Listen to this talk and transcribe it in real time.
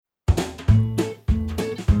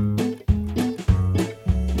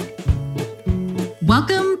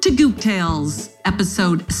Welcome to Goop Tales,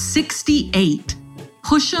 episode 68,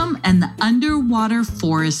 Push'em and the Underwater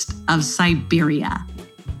Forest of Siberia.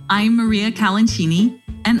 I'm Maria Calancini,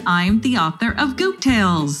 and I'm the author of Goop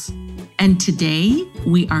Tales. And today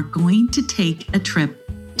we are going to take a trip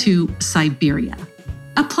to Siberia,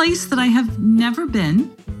 a place that I have never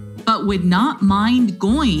been, but would not mind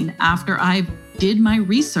going after I did my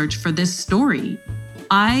research for this story.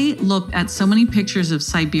 I looked at so many pictures of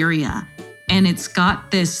Siberia, and it's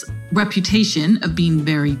got this reputation of being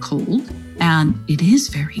very cold. And it is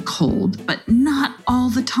very cold, but not all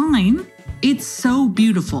the time. It's so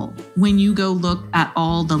beautiful. When you go look at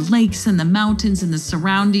all the lakes and the mountains and the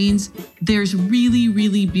surroundings, there's really,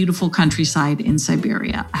 really beautiful countryside in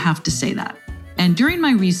Siberia. I have to say that. And during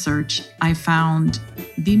my research, I found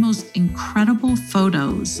the most incredible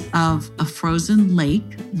photos of a frozen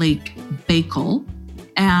lake, Lake Baikal.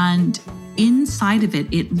 And inside of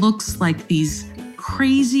it, it looks like these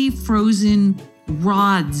crazy frozen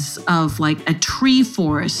rods of like a tree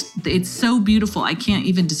forest. It's so beautiful. I can't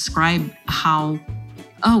even describe how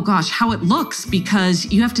it looks, because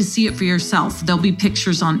you have to see it for yourself. There'll be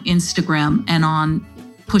pictures on Instagram and on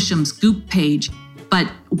Push'em's Goop page. But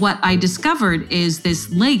what I discovered is this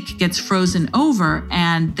lake gets frozen over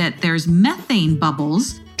and that there's methane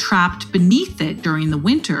bubbles trapped beneath it during the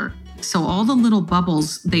winter. So all the little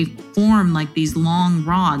bubbles, they form like these long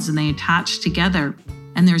rods and they attach together.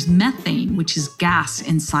 And there's methane, which is gas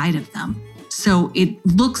inside of them. So it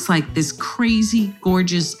looks like this crazy,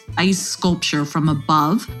 gorgeous ice sculpture from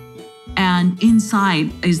above. And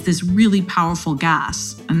inside is this really powerful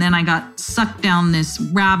gas. And then I got sucked down this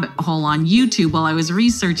rabbit hole on YouTube while I was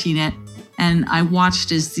researching it. And I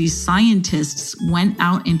watched as these scientists went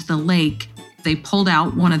out into the lake. They pulled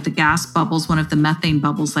out one of the gas bubbles, one of the methane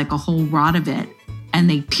bubbles, like a whole rod of it, and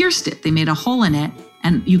they pierced it. They made a hole in it,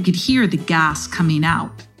 and you could hear the gas coming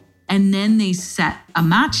out. And then they set a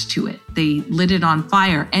match to it. They lit it on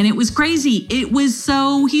fire, and it was crazy. It was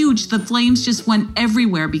so huge. The flames just went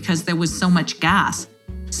everywhere because there was so much gas.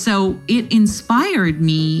 So it inspired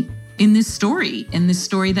me in this story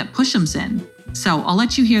that Push'em's in. So I'll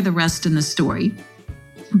let you hear the rest in the story.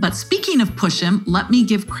 But speaking of Push'em, let me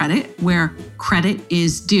give credit where credit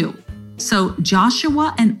is due. So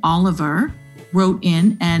Joshua and Oliver wrote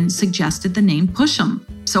in and suggested the name Push'em.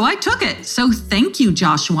 So I took it. So thank you,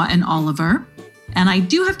 Joshua and Oliver. And I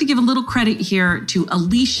do have to give a little credit here to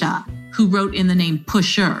Alicia, who wrote in the name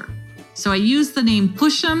Pusher. So I used the name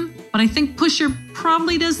Push'em, but I think Pusher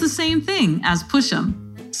probably does the same thing as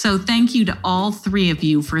Push'em. So thank you to all three of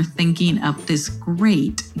you for thinking of this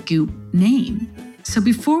great Goop name. So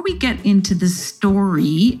before we get into the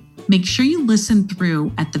story, make sure you listen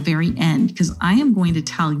through at the very end, because I am going to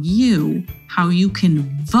tell you how you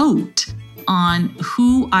can vote on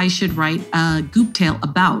who I should write a Goop Tale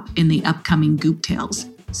about in the upcoming Goop Tales.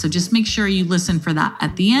 So just make sure you listen for that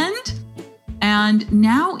at the end. And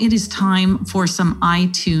now it is time for some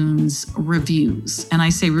iTunes reviews. And I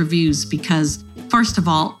say reviews because, first of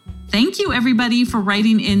all, thank you everybody for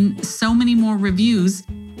writing in so many more reviews.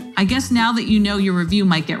 I guess now that you know your review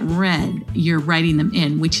might get read, you're writing them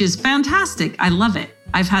in, which is fantastic. I love it.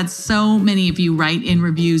 I've had so many of you write in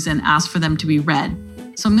reviews and ask for them to be read.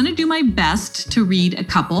 So I'm going to do my best to read a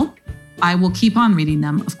couple. I will keep on reading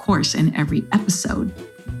them, of course, in every episode.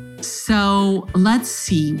 So let's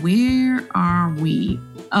see, where are we?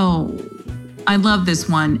 Oh, I love this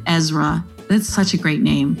one, Ezra. That's such a great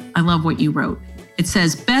name. I love what you wrote. It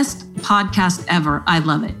says, best podcast ever. I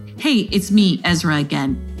love it. Hey, it's me, Ezra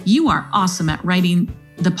again. You are awesome at writing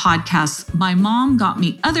the podcasts. My mom got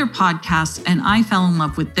me other podcasts and I fell in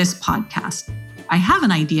love with this podcast. I have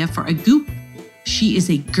an idea for a Goop. She is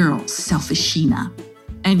a girl, selfish Sheena.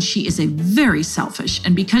 And she is a very selfish.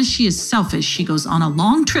 And because she is selfish, she goes on a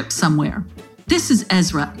long trip somewhere. This is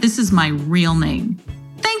Ezra. This is my real name.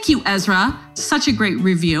 Thank you, Ezra. Such a great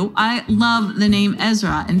review. I love the name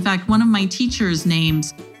Ezra. In fact, one of my teacher's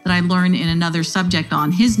names that I learned in another subject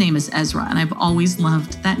on, his name is Ezra, and I've always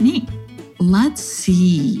loved that name. Let's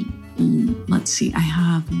see. I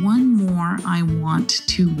have one more I want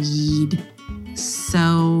to read.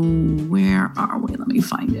 So where are we? Let me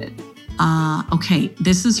find it. Okay,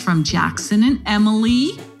 this is from Jackson and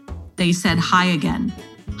Emily. They said, hi again.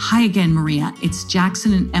 Hi again, Maria. It's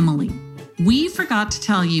Jackson and Emily. We forgot to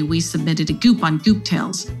tell you we submitted a Goop on Goop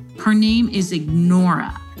Tales. Her name is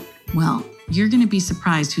Ignora. Well, you're going to be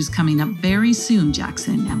surprised who's coming up very soon,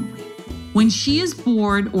 Jackson and Emily. When she is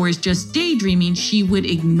bored or is just daydreaming, she would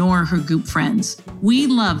ignore her Goop friends. We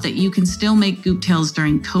love that you can still make Goop Tales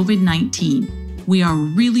during COVID-19. We are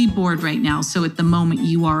really bored right now, so at the moment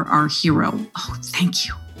you are our hero. Oh, thank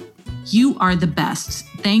you. You are the best.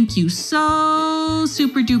 Thank you so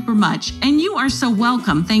super duper much. And you are so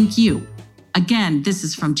welcome. Thank you. Again, this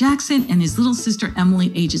is from Jackson and his little sister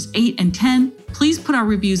Emily, ages 8 and 10. Please put our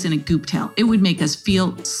reviews in a goop tale. It would make us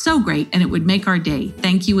feel so great and it would make our day.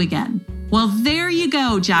 Thank you again. Well, there you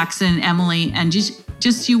go, Jackson and Emily. And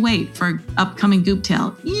just you wait for upcoming goop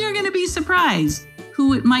tale. You're going to be surprised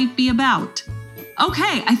who it might be about.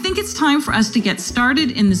 Okay, I think it's time for us to get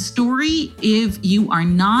started in the story. If you are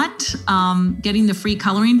not getting the free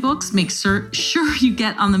coloring books, make sure you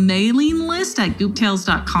get on the mailing list at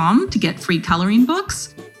gooptales.com to get free coloring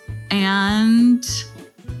books. And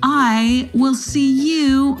I will see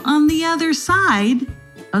you on the other side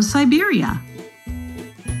of Siberia.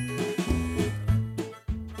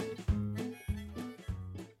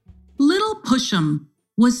 Little Pushum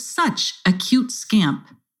was such a cute scamp.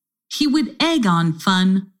 He would egg on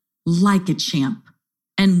fun like a champ.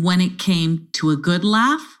 And when it came to a good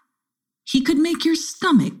laugh, he could make your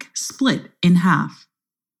stomach split in half.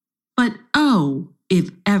 But oh,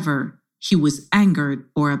 if ever he was angered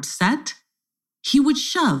or upset, he would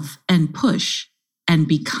shove and push and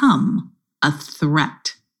become a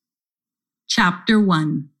threat. Chapter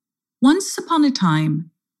 1. Once upon a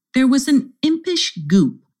time, there was an impish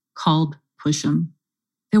goop called Pushum.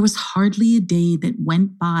 There was hardly a day that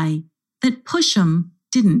went by that Pushum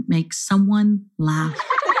didn't make someone laugh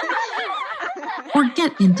or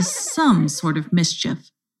get into some sort of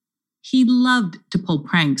mischief. He loved to pull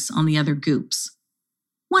pranks on the other goops.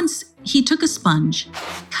 Once he took a sponge,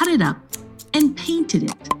 cut it up, and painted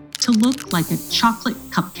it to look like a chocolate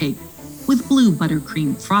cupcake with blue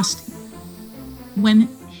buttercream frosting. When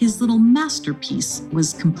his little masterpiece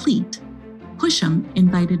was complete, Pushum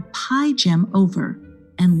invited Pie Jam over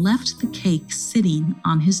and left the cake sitting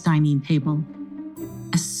on his dining table.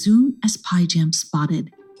 As soon as Pie Jam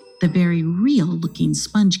spotted the very real-looking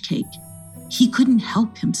sponge cake, he couldn't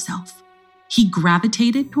help himself. He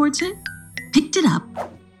gravitated towards it, picked it up,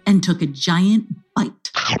 and took a giant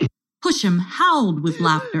bite. Pushum howled with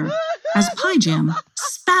laughter as Pie Jam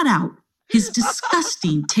spat out his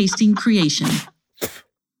disgusting-tasting creation.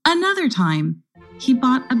 Another time, he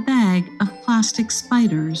bought a bag of plastic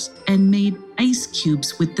spiders and made ice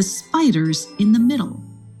cubes with the spiders in the middle.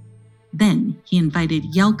 Then he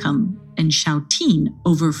invited Yelcom and Shoutine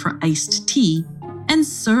over for iced tea and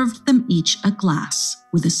served them each a glass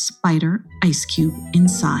with a spider ice cube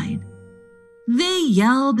inside. They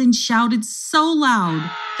yelled and shouted so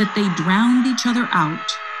loud that they drowned each other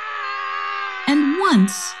out. And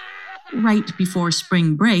once, right before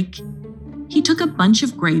spring break, he took a bunch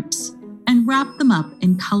of grapes and wrapped them up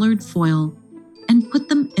in colored foil and put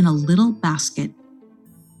them in a little basket.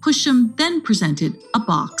 Pushum then presented a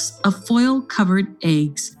box of foil-covered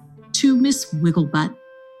eggs to Miss Wigglebutt,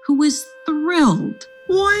 who was thrilled.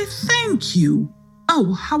 "Why, thank you.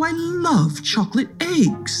 Oh, how I love chocolate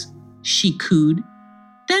eggs," she cooed.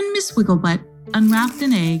 Then Miss Wigglebutt unwrapped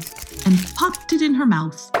an egg and popped it in her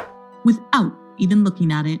mouth without even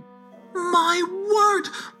looking at it. "My word,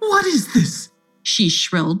 what is this?" she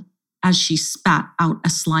shrilled as she spat out a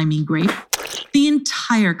slimy grape. The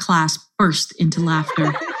entire class burst into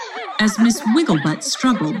laughter as Miss Wigglebutt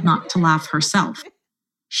struggled not to laugh herself.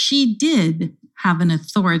 She did have an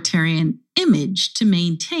authoritarian image to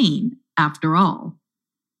maintain, after all,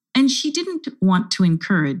 and she didn't want to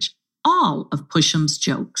encourage all of Pushum's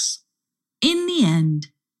jokes. In the end,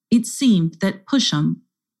 it seemed that Pushum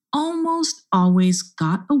almost always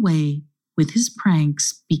got away with his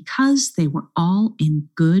pranks because they were all in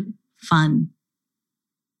good fun.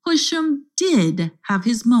 Pushum did have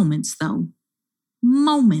his moments, though.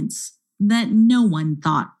 Moments that no one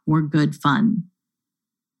thought were good fun.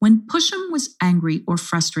 When Pushum was angry or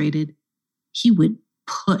frustrated, he would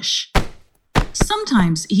push.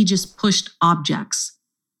 Sometimes he just pushed objects,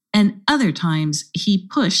 and other times he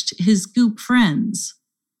pushed his goop friends.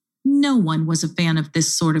 No one was a fan of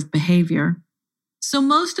this sort of behavior, so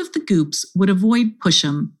most of the goops would avoid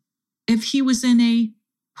Pushum if he was in a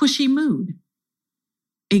pushy mood.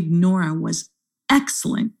 Ignora was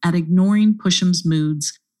excellent at ignoring Pushum's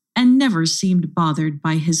moods and never seemed bothered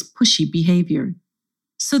by his pushy behavior,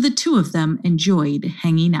 so the two of them enjoyed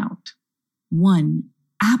hanging out. One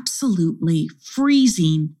absolutely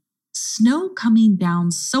freezing, snow coming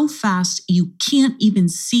down so fast you can't even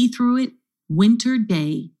see through it, winter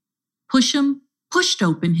day, Pushum pushed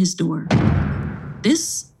open his door.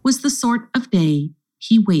 This was the sort of day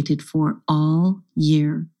he waited for all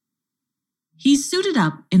year. He suited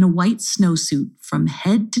up in a white snowsuit from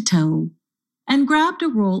head to toe and grabbed a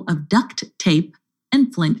roll of duct tape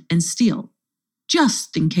and flint and steel,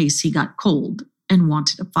 just in case he got cold and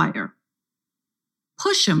wanted a fire.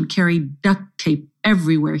 Pushum carried duct tape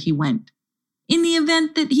everywhere he went, in the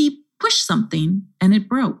event that he pushed something and it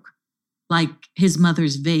broke, like his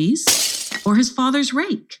mother's vase or his father's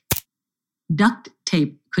rake. Duct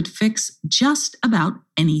tape could fix just about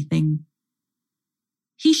anything.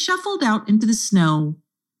 He shuffled out into the snow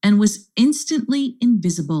and was instantly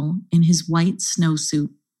invisible in his white snowsuit.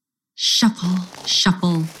 Shuffle,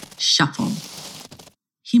 shuffle, shuffle.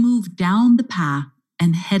 He moved down the path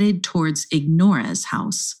and headed towards Ignora's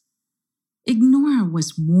house. Ignora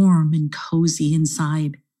was warm and cozy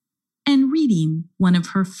inside and reading one of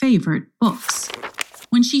her favorite books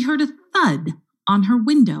when she heard a thud on her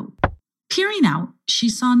window. Peering out, she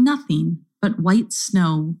saw nothing but white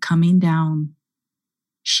snow coming down.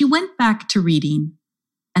 She went back to reading,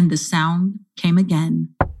 and the sound came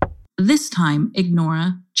again. This time,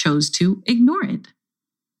 Ignora chose to ignore it.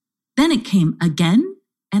 Then it came again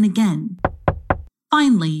and again.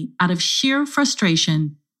 Finally, out of sheer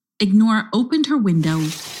frustration, Ignora opened her window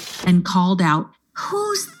and called out,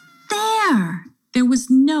 "Who's there?" There was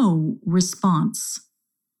no response,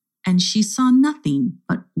 and she saw nothing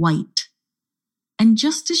but white. And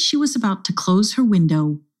just as she was about to close her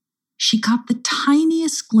window, she caught the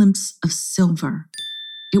tiniest glimpse of silver.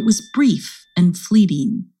 It was brief and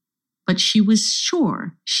fleeting, but she was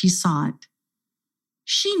sure she saw it.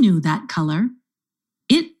 She knew that color.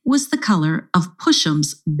 It was the color of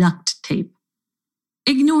Pushum's duct tape.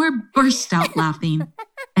 Ignora burst out laughing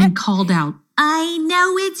and called out, "I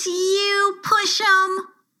know it's you, Pushum."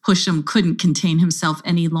 Pushum couldn't contain himself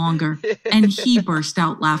any longer, and he burst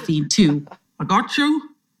out laughing too. I got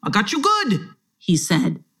you good, he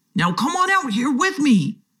said. Now come on out here with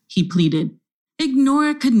me, he pleaded.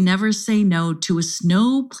 Ignora could never say no to a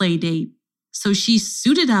snow play date, so she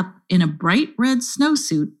suited up in a bright red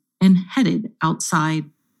snowsuit and headed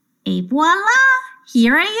outside. Et voila,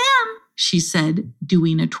 here I am, she said,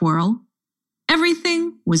 doing a twirl.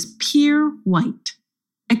 Everything was pure white,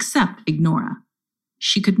 except Ignora.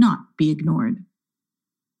 She could not be ignored.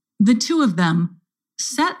 The two of them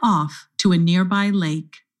set off to a nearby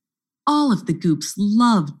lake. All of the Goops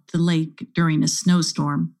loved the lake during a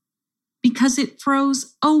snowstorm because it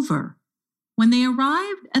froze over. When they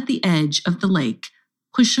arrived at the edge of the lake,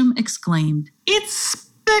 Pushum exclaimed, "It's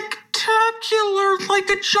spectacular, like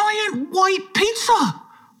a giant white pizza.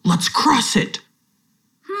 Let's cross it."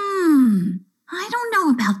 I don't know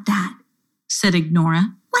about that, said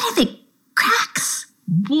Ignora. What if it cracks?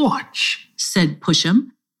 Watch, said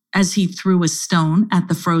Pushum as he threw a stone at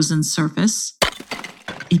the frozen surface.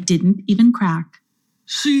 It didn't even crack.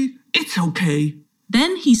 See, it's okay.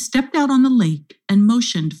 Then he stepped out on the lake and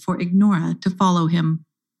motioned for Ignora to follow him.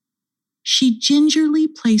 She gingerly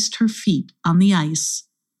placed her feet on the ice,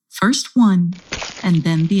 first one and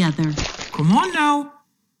then the other. "Come on now,"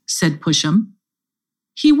 said Pushum.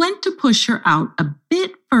 He went to push her out a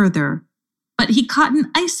bit further, but he caught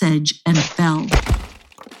an ice edge and fell.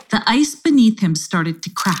 The ice beneath him started to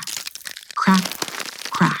crack, crack,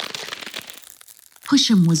 crack.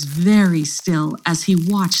 Pushum was very still as he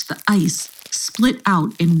watched the ice split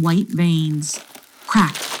out in white veins.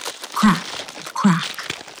 Crack, crack, crack.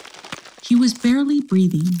 He was barely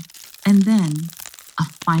breathing, and then a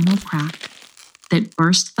final crack that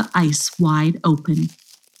burst the ice wide open,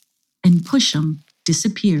 and Pushum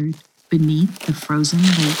disappeared beneath the frozen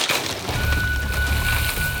lake.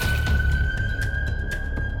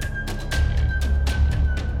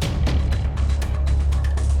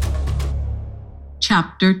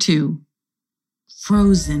 Chapter 2.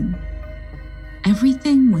 Frozen.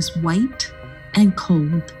 Everything was white and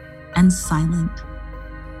cold and silent.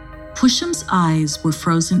 Pushum's eyes were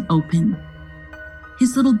frozen open.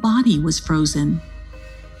 His little body was frozen.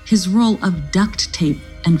 His roll of duct tape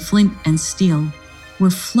and flint and steel were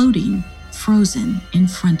floating, frozen in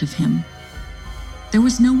front of him. There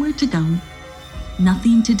was nowhere to go,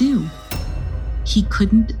 nothing to do. He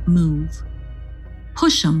couldn't move.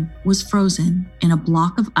 Pushum was frozen in a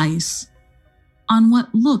block of ice on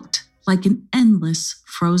what looked like an endless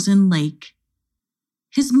frozen lake.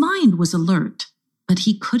 His mind was alert, but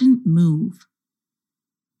he couldn't move.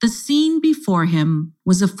 The scene before him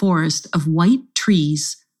was a forest of white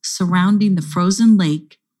trees surrounding the frozen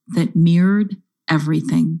lake that mirrored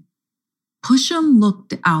everything. Pushum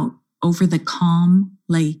looked out over the calm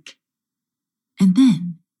lake, and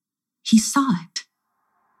then he saw it.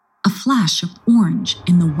 A flash of orange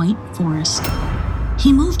in the white forest.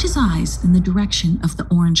 He moved his eyes in the direction of the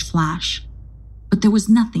orange flash, but there was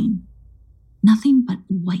nothing but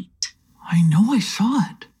white. "I know I saw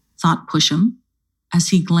it," thought Pushum as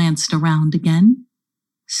he glanced around again.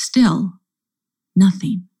 Still,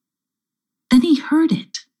 nothing. Then he heard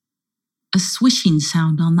it. a swishing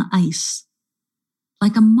sound on the ice,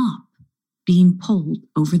 like a mop being pulled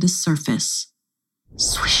over the surface.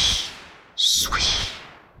 Swish, swish,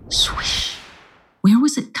 swish. Where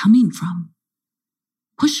was it coming from?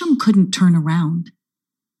 Pushum couldn't turn around.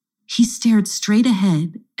 He stared straight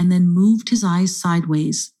ahead and then moved his eyes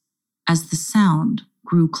sideways as the sound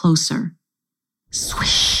grew closer.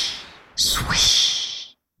 Swish,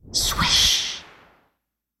 swish, swish.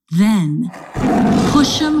 Then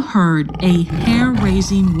Pushum heard a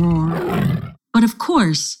hair-raising roar. But of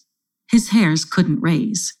course, his hairs couldn't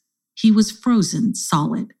raise. He was frozen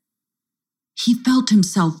solid. He felt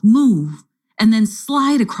himself move and then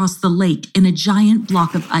slide across the lake in a giant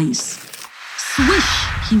block of ice. Swish,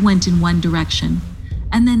 he went in one direction,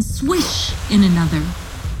 and then swish in another.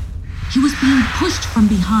 He was being pushed from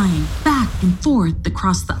behind, back and forth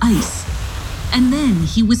across the ice. And then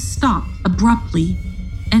he was stopped abruptly,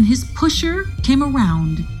 and his pusher came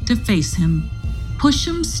around to face him.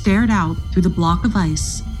 Pushum stared out through the block of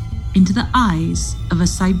ice into the eyes of a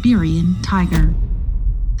Siberian tiger.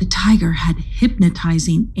 The tiger had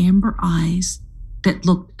hypnotizing amber eyes that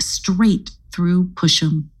looked straight through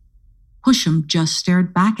Pushum. Pushum just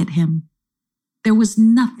stared back at him. There was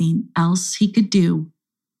nothing else he could do.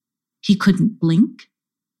 He couldn't blink.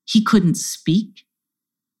 He couldn't speak.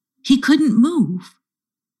 He couldn't move.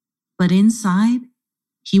 But inside,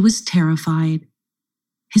 he was terrified.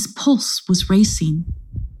 His pulse was racing.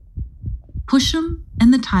 Pushum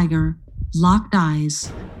and the tiger locked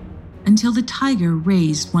eyes until the tiger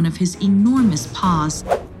raised one of his enormous paws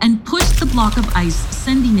and pushed the block of ice,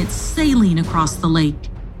 sending it sailing across the lake.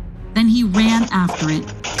 Then he ran after it,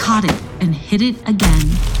 caught it, and hit it again.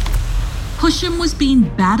 Pushum was being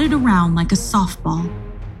batted around like a softball,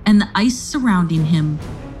 and the ice surrounding him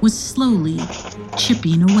was slowly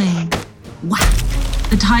chipping away. Whack!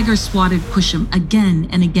 The tiger swatted Pushum again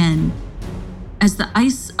and again. As the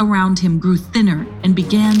ice around him grew thinner and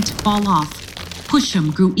began to fall off,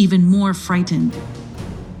 Pushum grew even more frightened.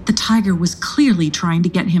 The tiger was clearly trying to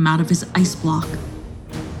get him out of his ice block.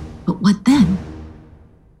 But what then?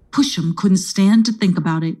 Pushum couldn't stand to think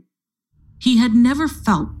about it. He had never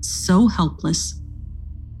felt so helpless.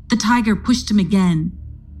 The tiger pushed him again,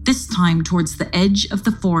 this time towards the edge of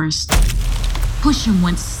the forest. Pushum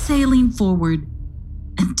went sailing forward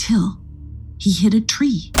until he hit a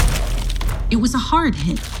tree. It was a hard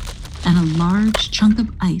hit, and a large chunk of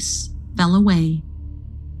ice fell away.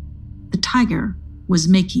 The tiger was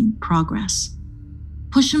making progress.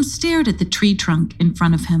 Pushum stared at the tree trunk in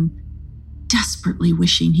front of him, desperately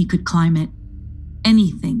wishing he could climb it.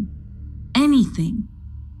 Anything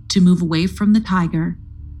to move away from the tiger,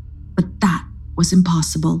 but that was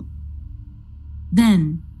impossible.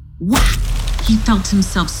 Then, whack! He felt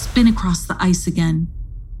himself spin across the ice again.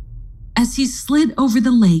 As he slid over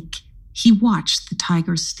the lake, he watched the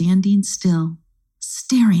tiger standing still,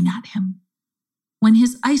 staring at him. When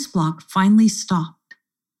his ice block finally stopped,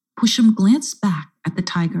 Pushum glanced back at the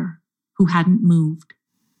tiger, who hadn't moved.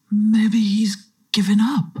 Maybe he's given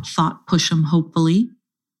up, thought Pushum hopefully.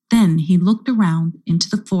 Then he looked around into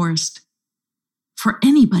the forest for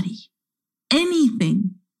anybody,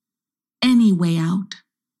 anything, any way out.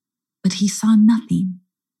 But he saw nothing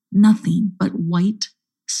but white,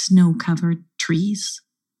 snow-covered trees.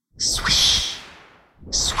 Swish,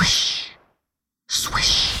 swish,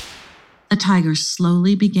 swish. The tiger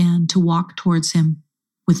slowly began to walk towards him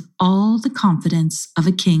with all the confidence of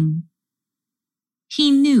a king.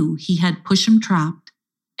 He knew he had Pushum trapped,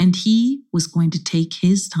 and he was going to take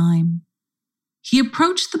his time. He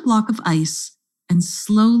approached the block of ice and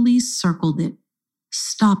slowly circled it,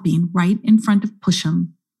 stopping right in front of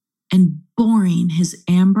Pushum and boring his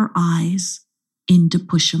amber eyes into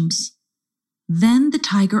Pushum's. Then the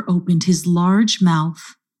tiger opened his large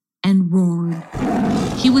mouth and roared.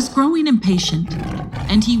 He was growing impatient,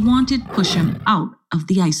 and he wanted Pushum out of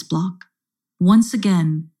the ice block. Once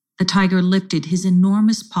again, the tiger lifted his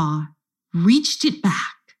enormous paw, reached it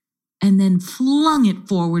back, and then flung it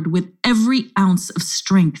forward with every ounce of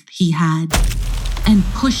strength he had. And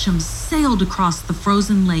Pushum sailed across the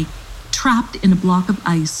frozen lake, trapped in a block of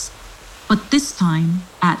ice, but this time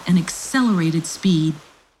at an accelerated speed.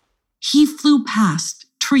 He flew past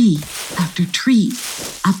tree after tree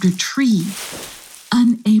after tree,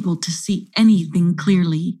 unable to see anything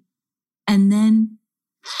clearly. And then,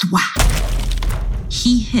 thwack!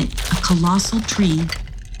 He hit a colossal tree,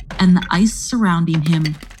 and the ice surrounding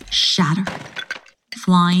him shattered,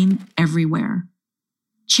 flying everywhere.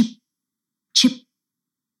 Chip, chip,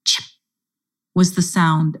 chip was the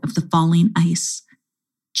sound of the falling ice.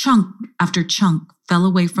 Chunk after chunk fell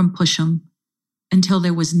away from Pushum until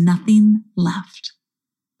there was nothing left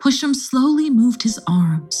Pushum slowly moved his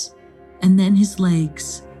arms and then his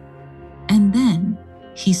legs, and then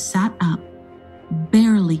he sat up,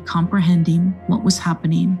 barely comprehending what was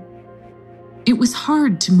happening. It was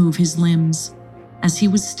hard to move his limbs as he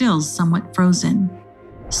was still somewhat frozen.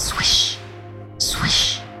 Swish,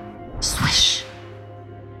 swish, swish,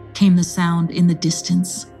 came the sound in the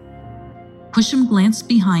distance. Pushum glanced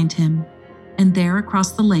behind him, and there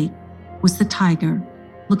across the lake was the tiger,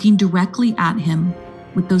 looking directly at him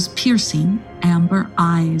with those piercing amber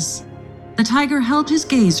eyes. The tiger held his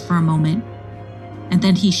gaze for a moment, and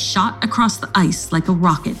then he shot across the ice like a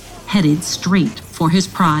rocket, headed straight for his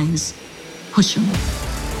prize, Pushum.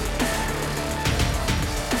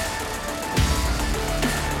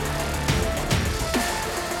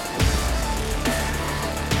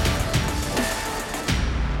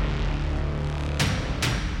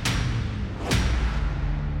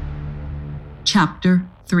 Chapter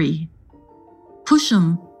 3.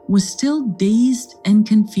 Pushum was still dazed and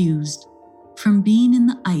confused from being in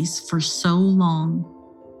the ice for so long.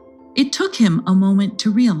 It took him a moment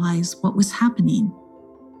to realize what was happening.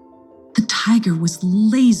 The tiger was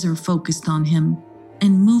laser focused on him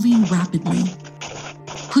and moving rapidly.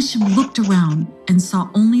 Pushum looked around and saw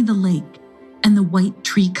only the lake and the white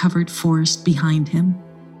tree-covered forest behind him.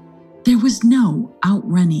 There was no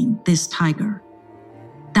outrunning this tiger.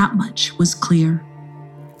 That much was clear.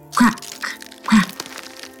 Crack, crack,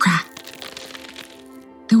 crack.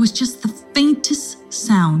 There was just the faintest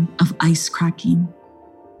sound of ice cracking.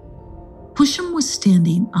 Pushum was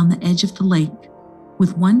standing on the edge of the lake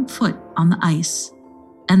with one foot on the ice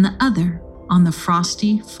and the other on the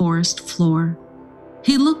frosty forest floor.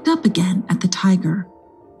 He looked up again at the tiger,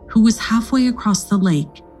 who was halfway across the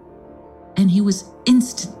lake, and he was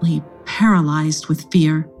instantly paralyzed with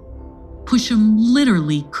fear. Pushum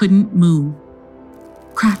literally couldn't move.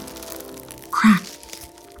 Crack, crack,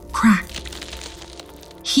 crack.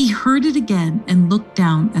 He heard it again and looked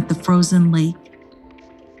down at the frozen lake.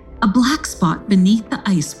 A black spot beneath the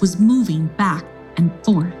ice was moving back and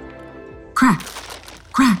forth. Crack,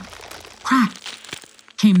 crack, crack,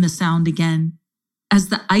 came the sound again, as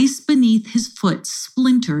the ice beneath his foot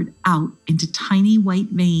splintered out into tiny white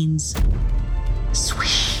veins.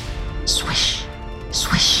 Swish, swish,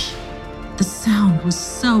 swish. The sound was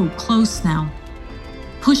so close now.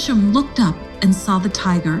 Pushum looked up and saw the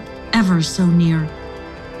tiger ever so near.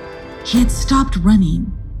 He had stopped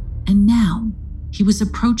running, and now he was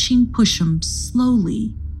approaching Pushum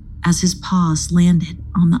slowly as his paws landed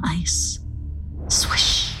on the ice.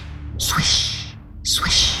 Swish, swish,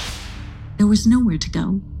 swish. There was nowhere to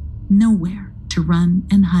go, nowhere to run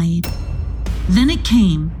and hide. Then it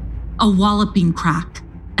came, a walloping crack,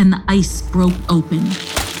 and the ice broke open.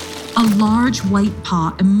 A large white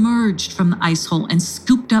paw emerged from the ice hole and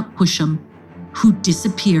scooped up Pushum, who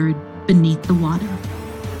disappeared beneath the water.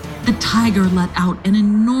 The tiger let out an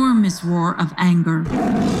enormous roar of anger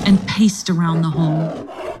and paced around the hole.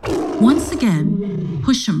 Once again,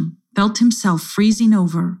 Pushum felt himself freezing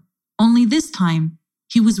over, only this time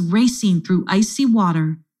he was racing through icy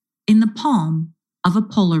water in the palm of a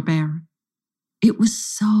polar bear. It was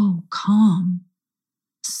so calm,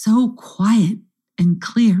 so quiet and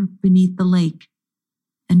clear beneath the lake,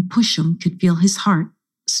 and Pushum could feel his heart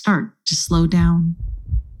start to slow down.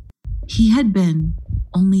 He had been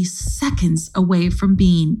only seconds away from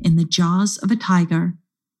being in the jaws of a tiger,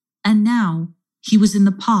 and now he was in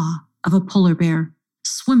the paw of a polar bear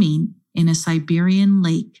swimming in a Siberian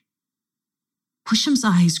lake. Pushum's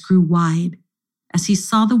eyes grew wide as he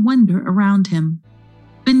saw the wonder around him.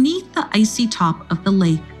 Beneath the icy top of the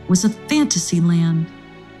lake was a fantasy land.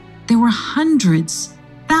 There were hundreds,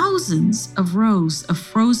 thousands of rows of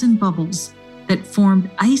frozen bubbles that formed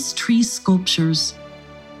ice tree sculptures.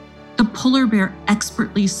 The polar bear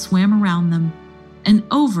expertly swam around them and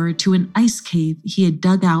over to an ice cave he had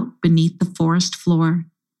dug out beneath the forest floor.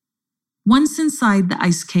 Once inside the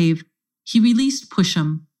ice cave, he released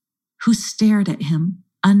Pushum, who stared at him,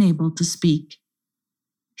 unable to speak.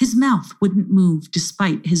 His mouth wouldn't move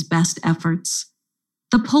despite his best efforts.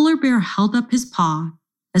 The polar bear held up his paw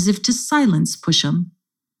as if to silence Pushum,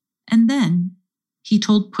 and then he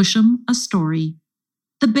told Pushum a story.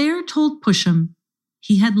 The bear told Pushum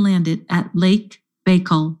he had landed at Lake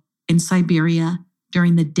Baikal in Siberia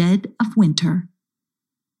during the dead of winter.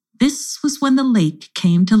 This was when the lake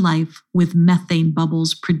came to life with methane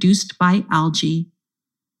bubbles produced by algae.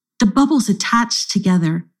 The bubbles attached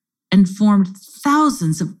together and formed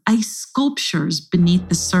thousands of ice sculptures beneath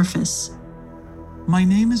the surface. My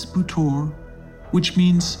name is Butor, which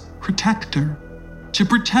means protector, to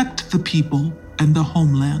protect the people and the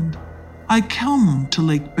homeland. I come to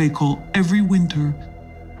Lake Baikal every winter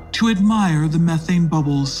to admire the methane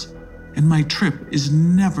bubbles, and my trip is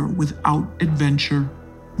never without adventure.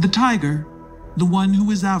 The tiger, the one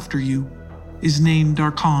who is after you, is named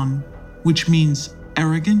Darkhan, which means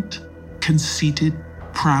arrogant, conceited,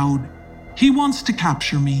 proud. He wants to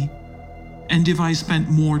capture me, and if I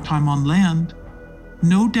spent more time on land,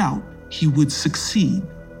 no doubt he would succeed,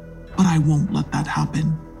 but I won't let that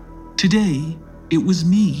happen. Today, it was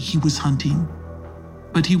me he was hunting,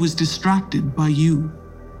 but he was distracted by you.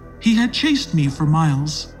 He had chased me for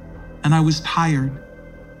miles, and I was tired,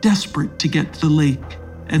 desperate to get to the lake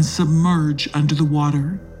and submerge under the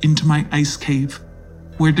water into my ice cave,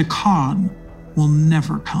 where Darkhan will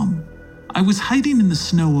never come. I was hiding in the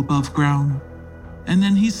snow above ground, and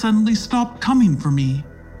then he suddenly stopped coming for me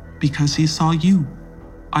because he saw you.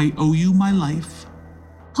 I owe you my life.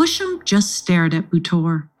 Pushum just stared at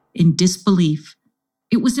Butor in disbelief.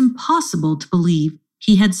 It was impossible to believe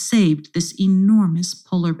he had saved this enormous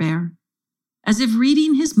polar bear. As if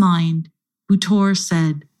reading his mind, Butor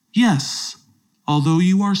said, Yes, although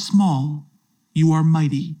you are small, you are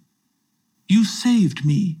mighty. You saved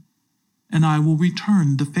me, and I will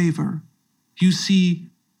return the favor. You see,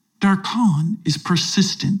 Darkhan is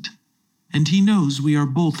persistent, and he knows we are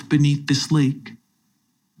both beneath this lake.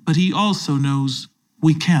 But he also knows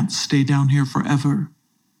we can't stay down here forever.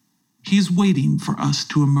 He's waiting for us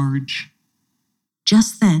to emerge.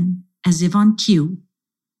 Just then, as if on cue,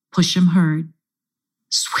 Pushum heard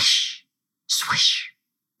swish, swish,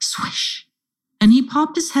 swish, and he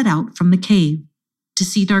popped his head out from the cave to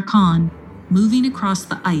see Darkhan moving across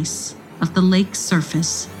the ice of the lake's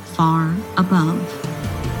surface far above.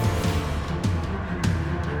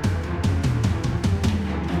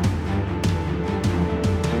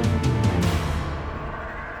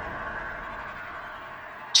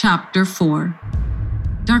 Chapter 4.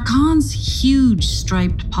 Darkhan's huge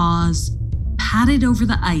striped paws patted over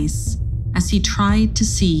the ice as he tried to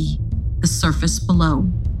see the surface below,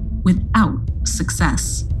 without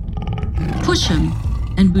success. Pushum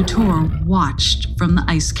and Butor watched from the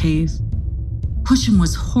ice cave. Pushum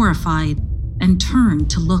was horrified and turned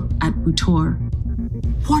to look at Butor.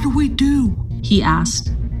 What do we do? He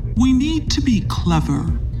asked. We need to be clever.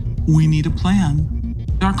 We need a plan.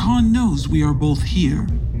 Darkhan knows we are both here,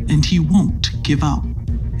 and he won't give up.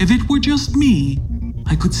 If it were just me,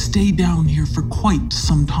 I could stay down here for quite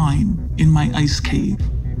some time in my ice cave.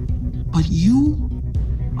 But you?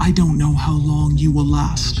 I don't know how long you will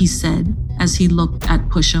last, he said as he looked at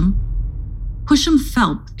Pushum. Pushum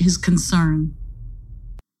felt his concern.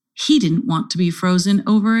 He didn't want to be frozen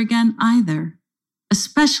over again either,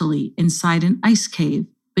 especially inside an ice cave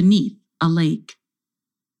beneath a lake.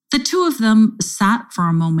 The two of them sat for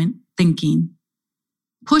a moment thinking.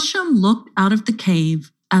 Pushum looked out of the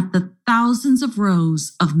cave at the thousands of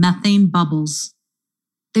rows of methane bubbles.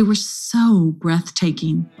 They were so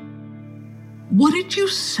breathtaking. What did you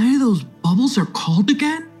say those bubbles are called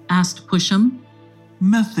again? Asked Pushum.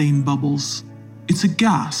 Methane bubbles. It's a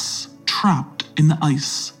gas trapped in the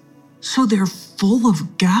ice. So they're full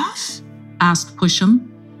of gas? Asked Pushum.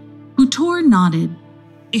 Butor nodded.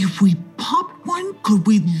 If we popped one, could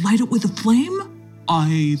we light it with a flame?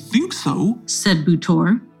 I think so, said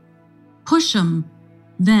Butor. Pushum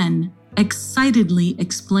then excitedly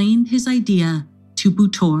explained his idea to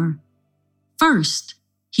Butor. First,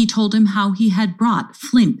 he told him how he had brought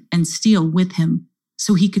flint and steel with him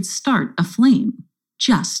so he could start a flame,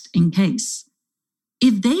 just in case.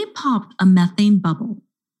 If they popped a methane bubble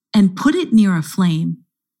and put it near a flame,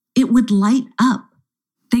 it would light up.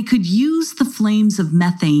 They could use the flames of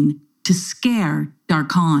methane to scare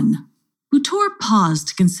Darkhan. Butor paused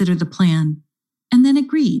to consider the plan and then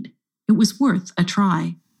agreed it was worth a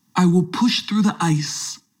try. I will push through the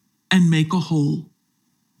ice and make a hole,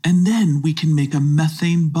 and then we can make a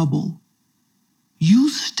methane bubble. You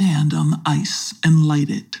stand on the ice and light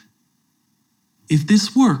it. If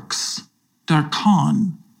this works,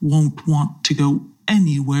 Darkhan won't want to go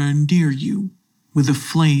anywhere near you with a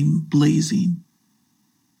flame blazing.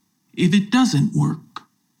 If it doesn't work,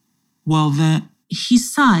 well then... He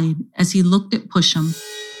sighed as he looked at Pushum,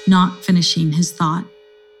 not finishing his thought.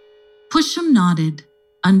 Pushum nodded,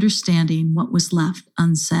 understanding what was left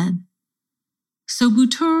unsaid. So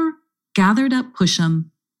Butor gathered up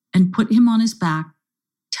Pushum and put him on his back,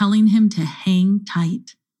 telling him to hang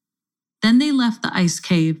tight. Then they left the ice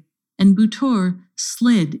cave, and Butor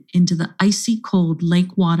slid into the icy cold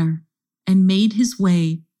lake water and made his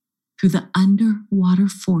way through the underwater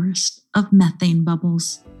forest of methane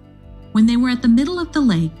bubbles. When they were at the middle of the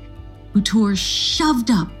lake, Butor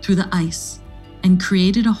shoved up through the ice and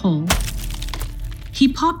created a hole. He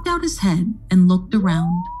popped out his head and looked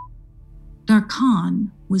around.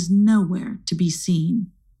 Darkhan was nowhere to be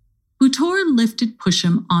seen. Butor lifted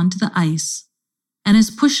Pushum onto the ice, and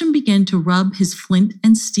as Pushum began to rub his flint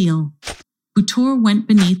and steel, Butor went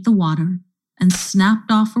beneath the water and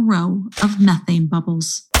snapped off a row of methane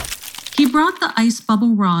bubbles. He brought the ice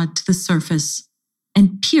bubble rod to the surface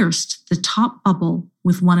and pierced the top bubble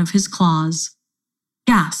with one of his claws.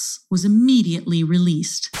 Gas was immediately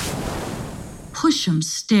released. Pushum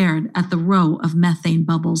stared at the row of methane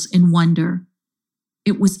bubbles in wonder.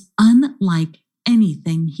 It was unlike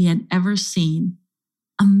anything he had ever seen,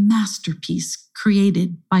 a masterpiece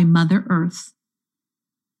created by Mother Earth.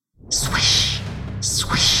 Swish,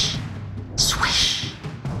 swish, swish,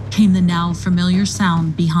 came the now familiar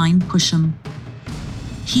sound behind Pushum.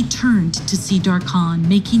 He turned to see Darkhan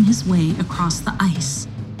making his way across the ice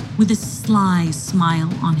with a sly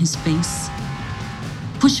smile on his face.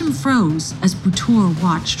 Pushum froze as Butor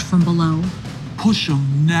watched from below.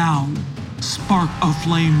 Pushum now. Spark a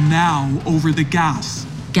flame now over the gas,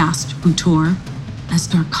 gasped Butor as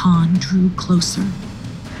Darkhan drew closer.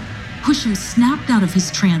 Pushum snapped out of his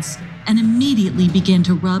trance and immediately began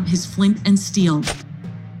to rub his flint and steel.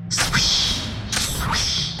 Swish,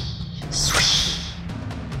 swish, swish.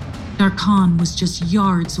 Darkhan was just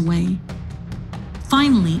yards away.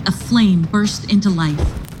 Finally, a flame burst into life,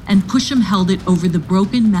 and Pushum held it over the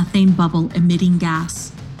broken methane bubble emitting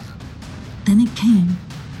gas. Then it came,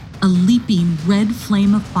 a leaping red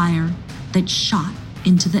flame of fire that shot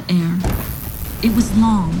into the air. It was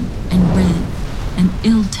long and red and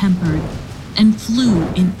ill-tempered and flew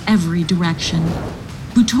in every direction.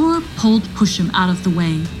 Butor pulled Pushum out of the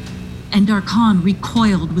way, and Darkhan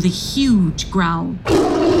recoiled with a huge growl.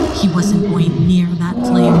 He wasn't going near that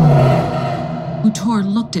flame. Butor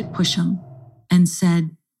looked at Pushum and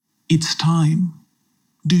said, "It's time.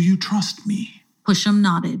 Do you trust me?" Pushum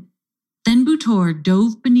nodded. Then Butor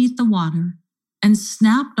dove beneath the water and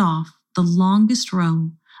snapped off the longest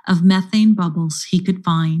row of methane bubbles he could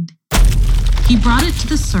find. He brought it to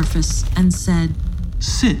the surface and said,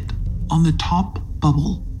 "Sit on the top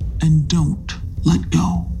bubble and don't let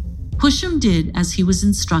go." Pushum did as he was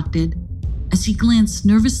instructed, as he glanced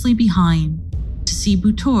nervously behind to see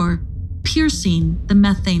Butor piercing the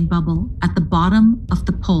methane bubble at the bottom of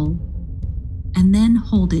the pole, and then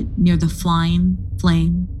hold it near the flying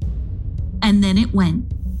flame. And then it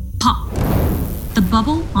went pop. The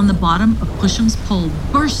bubble on the bottom of Pushum's pole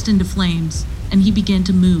burst into flames, and he began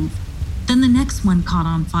to move. Then the next one caught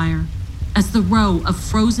on fire, as the row of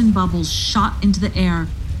frozen bubbles shot into the air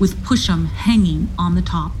with Pushum hanging on the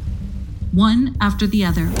top. One after the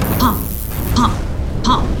other, pop, pop,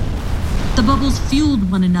 pop. The bubbles fueled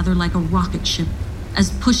one another like a rocket ship as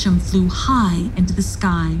Pushum flew high into the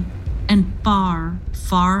sky and far,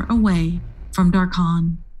 far away from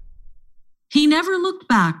Darkhan. He never looked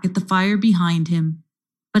back at the fire behind him,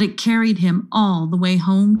 but it carried him all the way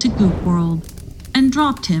home to Goop World and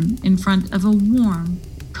dropped him in front of a warm,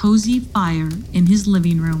 cozy fire in his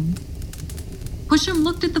living room. Pushum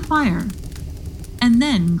looked at the fire and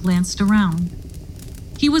then glanced around.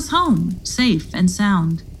 He was home, safe and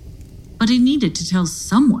sound, but he needed to tell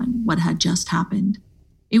someone what had just happened.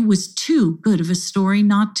 It was too good of a story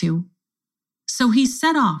not to. So he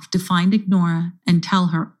set off to find Ignora and tell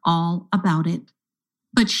her all about it.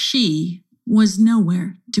 But she was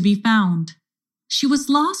nowhere to be found. She was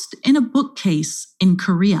lost in a bookcase in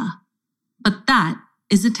Korea. But that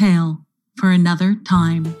is a tale for another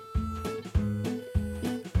time.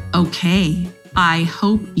 Okay, I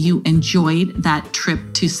hope you enjoyed that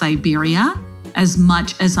trip to Siberia as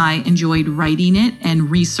much as I enjoyed writing it and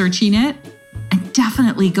researching it. And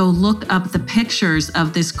definitely go look up the pictures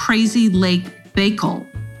of this crazy Lake Baikal.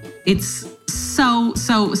 It's so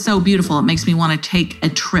beautiful. It makes me want to take a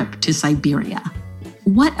trip to Siberia.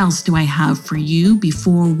 What else do I have for you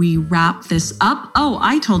before we wrap this up? Oh,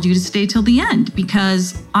 I told you to stay till the end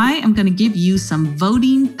because I am going to give you some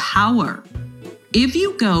voting power. If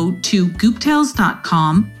you go to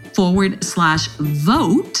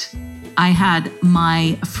gooptales.com/vote, I had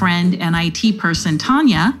my friend and IT person,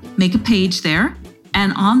 Tanya, make a page there.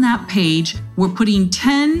 And on that page, we're putting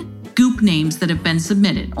 10 Goop names that have been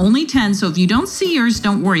submitted. Only 10, so if you don't see yours,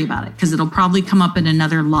 don't worry about it, because it'll probably come up in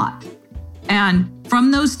another lot. And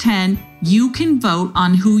from those 10, you can vote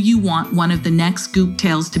on who you want one of the next Goop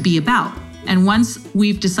Tales to be about. And once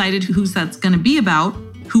we've decided who's that's going to be about,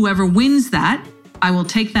 whoever wins that, I will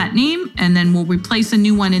take that name and then we'll replace a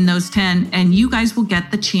new one in those 10, and you guys will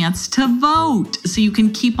get the chance to vote. So you can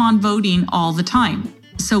keep on voting all the time.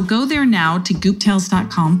 So go there now to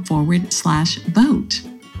gooptales.com/vote.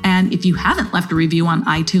 And if you haven't left a review on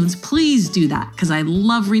iTunes, please do that, because I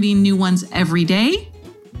love reading new ones every day.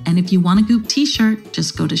 And if you want a Goop t-shirt,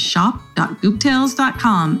 just go to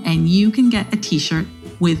shop.gooptales.com and you can get a t-shirt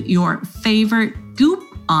with your favorite Goop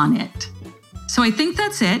on it. So I think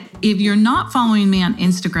that's it. If you're not following me on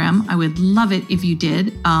Instagram, I would love it if you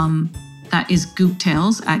did. That is Goop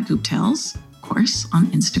Tales at Goop Tales, of course, on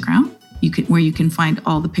Instagram, where you can find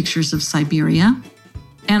all the pictures of Siberia.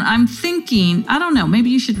 And I'm thinking, I don't know, maybe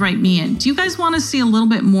you should write me in. Do you guys want to see a little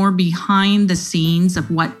bit more behind the scenes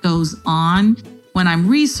of what goes on when I'm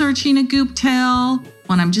researching a Goop Tale,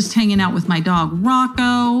 when I'm just hanging out with my dog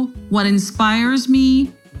Rocco, what inspires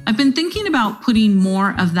me? I've been thinking about putting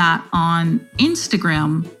more of that on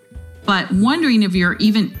Instagram, but wondering if you're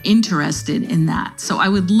even interested in that. So I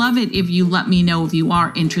would love it if you let me know if you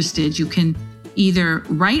are interested. You can either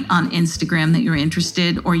write on Instagram that you're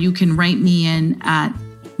interested, or you can write me in at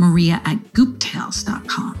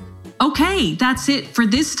maria@gooptales.com. Okay, that's it for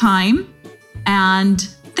this time. And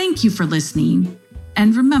thank you for listening.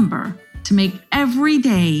 And remember to make every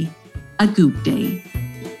day a Goop Day.